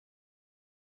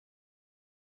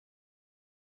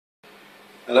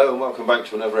Hello and welcome back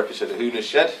to another episode of Hooner's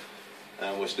Shed,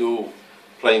 and we're still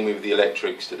playing with the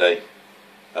electrics today.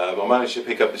 I managed to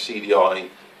pick up the CDI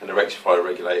and the rectifier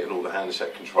regulator and all the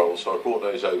handset controls, so I brought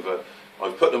those over.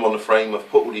 I've put them on the frame, I've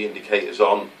put all the indicators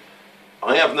on.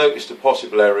 I have noticed a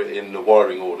possible error in the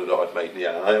wiring order that I've made.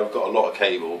 Yeah, I have got a lot of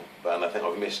cable and I think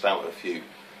I've missed out a few.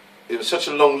 It was such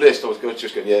a long list, I was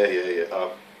just going,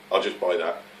 I'll just buy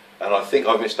that. And I think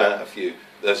I've missed out a few.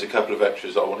 There's a couple of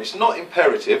extras I want. It's not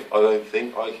imperative, I don't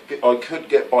think. I could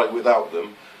get by without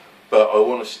them, but I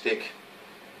want to stick,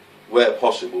 where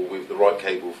possible, with the right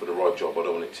cable for the right job. I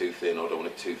don't want it too thin, I don't want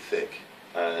it too thick.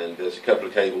 And there's a couple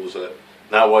of cables that,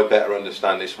 now I better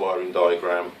understand this wiring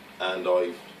diagram, and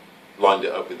I've lined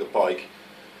it up with the bike.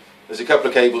 There's a couple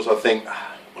of cables I think,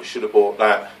 I should have bought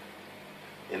that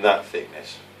in that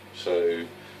thickness. So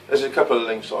there's a couple of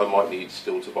links that I might need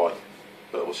still to buy,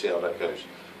 but we'll see how that goes.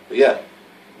 But yeah,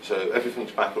 so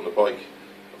everything's back on the bike,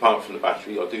 apart from the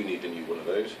battery. I do need a new one of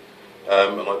those.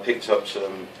 And I picked up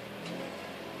some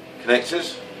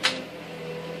connectors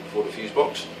for the fuse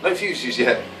box. No fuses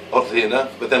yet, oddly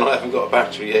enough, but then I haven't got a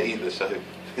battery yet either, so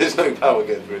there's no power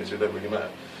going through it, so it don't really matter.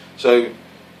 So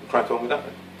we'll crack on with that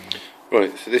then.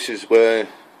 Right, so this is where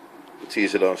the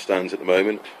TZR stands at the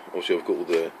moment. Obviously I've got all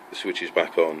the switches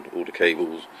back on, all the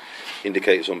cables,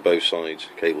 indicators on both sides,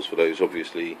 cables for those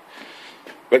obviously,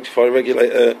 rectifier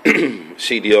regulator,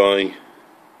 CDI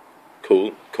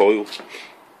coil,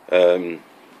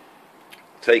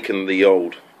 taken the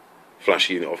old flash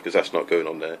unit off because that's not going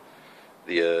on there,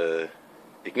 the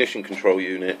ignition control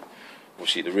unit,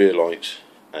 obviously the rear lights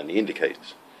and the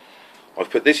indicators. I've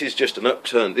put, this is just an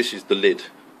upturned, this is the lid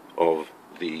of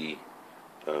the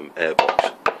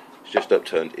airbox. It's just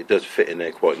upturned. It does fit in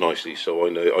there quite nicely, so I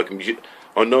know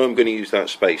I'm going to use that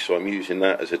space, so I'm using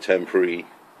that as a temporary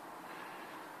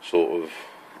sort of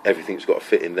everything's got to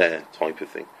fit in there type of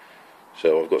thing.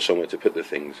 So I've got somewhere to put the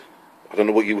things. I don't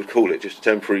know what you would call it, just a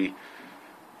temporary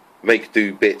make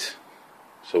do bit,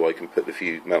 so I can put the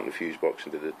fuse, mount the fuse box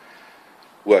and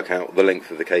work out the length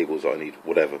of the cables I need,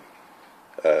 whatever.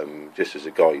 Just as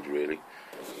a guide really.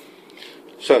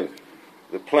 So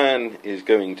the plan is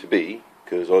going to be,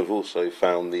 because I've also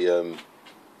found the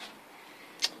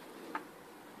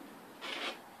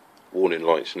warning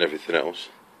lights and everything else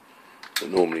that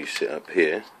normally sit up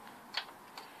here,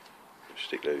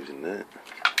 stick those in there.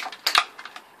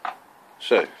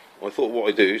 So I thought what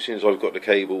I do, since I've got the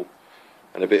cable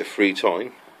and a bit of free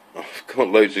time, I've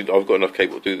got enough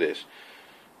cable to do this,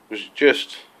 was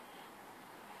just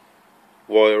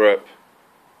wire up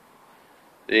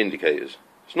the indicators.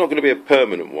 It's not going to be a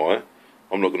permanent wire.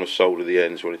 I'm not going to solder the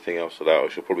ends or anything else like that. I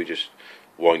shall probably just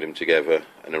wind them together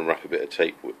and then wrap a bit of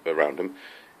tape around them.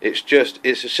 It's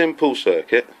a simple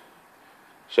circuit,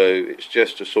 so it's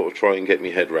just to sort of try and get my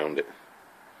head around it.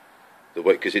 The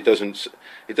way, because it doesn't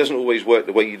always work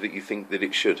the way that you think that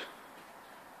it should.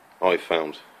 I've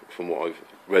found, from what I've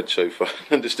read so far,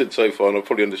 understood so far, and I've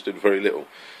probably understood very little.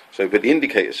 So, but the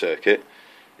indicator circuit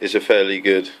is a fairly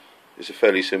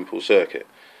simple circuit,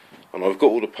 and I've got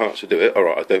all the parts to do it.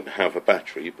 Alright, I don't have a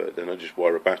battery, but then I just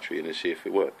wire a battery in and see if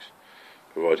it works,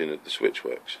 providing that the switch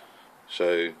works.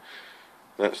 So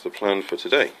that's the plan for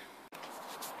today.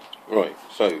 Right,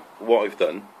 so what I've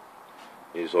done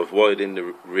is I've wired in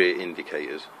the rear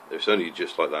indicators. It's only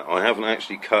just like that. I haven't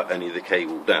actually cut any of the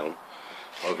cable down.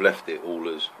 I've left it all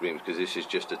as rings because this is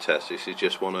just a test. This is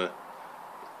just want to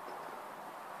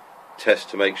test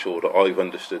to make sure that I've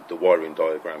understood the wiring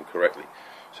diagram correctly.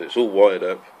 So it's all wired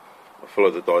up. I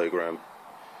follow the diagram.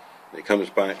 It comes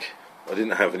back. I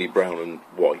didn't have any brown and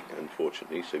white,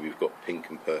 unfortunately, so we've got pink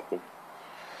and purple,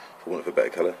 for want of a better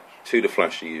colour, to the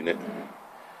flasher unit,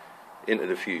 into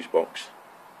the fuse box,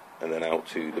 and then out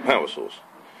to the power source.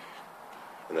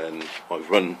 And then I've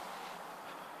run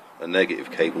a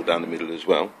negative cable down the middle as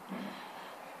well,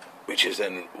 which is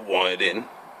then wired in,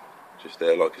 just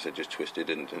there, like I said, just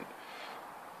twisted in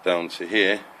down to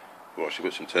here, where I should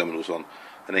put some terminals on,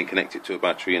 and then connect it to a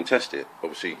battery and test it,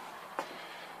 obviously,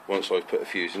 once I've put a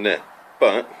fuse in there.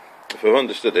 But, if I've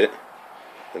understood it,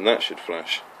 then that should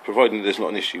flash, providing there's not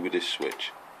an issue with this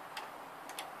switch.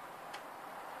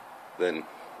 Then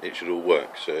it should all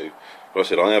work. So, like I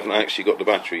said, I haven't actually got the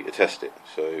battery to test it,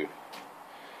 so it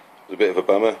was a bit of a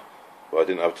bummer, but I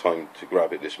didn't have time to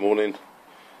grab it this morning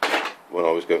when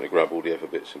I was going to grab all the other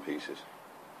bits and pieces.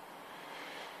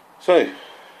 So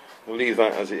we'll leave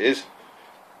that as it is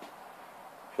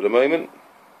for the moment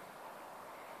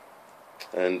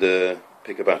and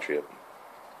pick a battery up.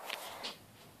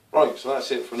 Right, so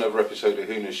that's it for another episode of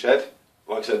Hooner's Shed.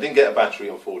 Like I said, I didn't get a battery,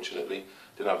 unfortunately.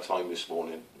 Didn't have time this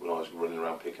morning when I was running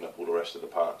around picking up all the rest of the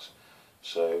parts.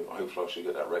 So hopefully I should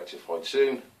get that rectified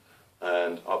soon,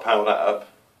 and I'll power that up,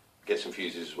 get some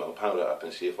fuses as well, power that up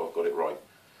and see if I've got it right.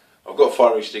 I've got a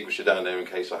fire extinguisher down there in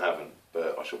case I haven't,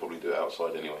 but I shall probably do it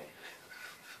outside anyway.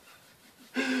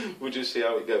 We'll just see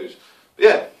how it goes. But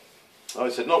yeah, like I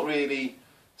said, not really,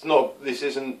 this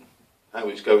isn't how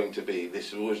it's going to be.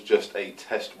 This was just a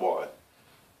test wire,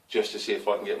 just to see if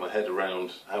I can get my head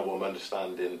around how I'm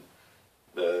understanding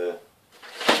the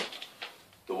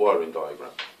wiring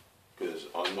diagram, because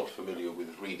I'm not familiar with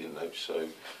reading those. So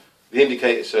the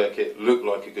indicator circuit looked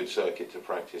like a good circuit to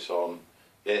practice on.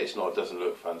 Yeah, it doesn't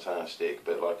look fantastic,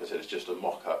 but like I said, it's just a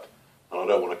mock-up, and I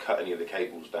don't want to cut any of the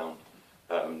cables down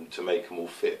to make them all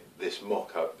fit this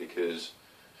mock-up, because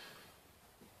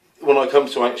when I come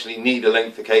to actually need a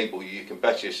length of cable, you can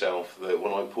bet yourself that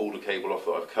when I pull the cable off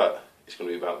that I've cut, it's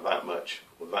going to be about that much,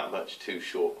 or that much too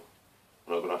short,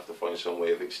 and I'm going to have to find some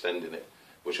way of extending it,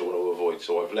 which I want to avoid.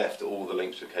 So I've left all the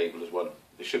lengths of cable as one.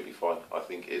 It should be fine. I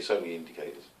think it's only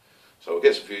indicators. So I'll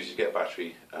get some fuses, get a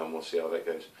battery, and we'll see how that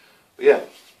goes. But yeah,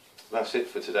 that's it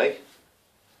for today.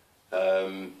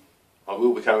 I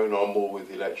will be carrying on more with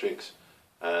the electrics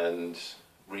and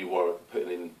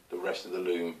putting in the rest of the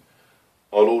loom.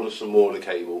 I'll order some more of the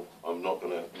cable. I'm not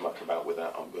going to muck about with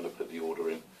that. I'm going to put the order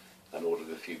in and order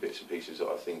the few bits and pieces that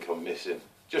I think I'm missing.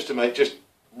 Just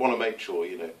want to make sure,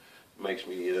 you know, it makes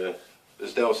me,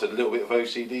 as Dale said, a little bit of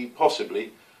OCD,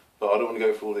 possibly, but I don't want to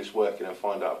go through all this work and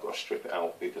find out I've got to strip it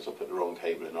out because I put the wrong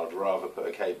cable in. I'd rather put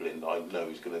a cable in that I know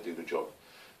is going to do the job.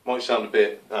 Might sound a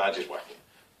bit, just whack it,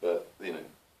 but, you know,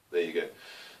 there you go.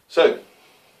 So,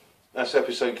 that's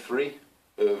episode 3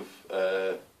 of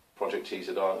Project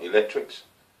TZR Electrics.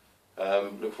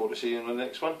 Look forward to seeing you on the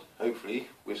next one, hopefully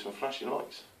with some flashing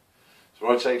lights. So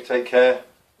ride safe, take care,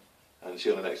 and see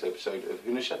you on the next episode of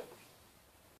Who Knew Shed.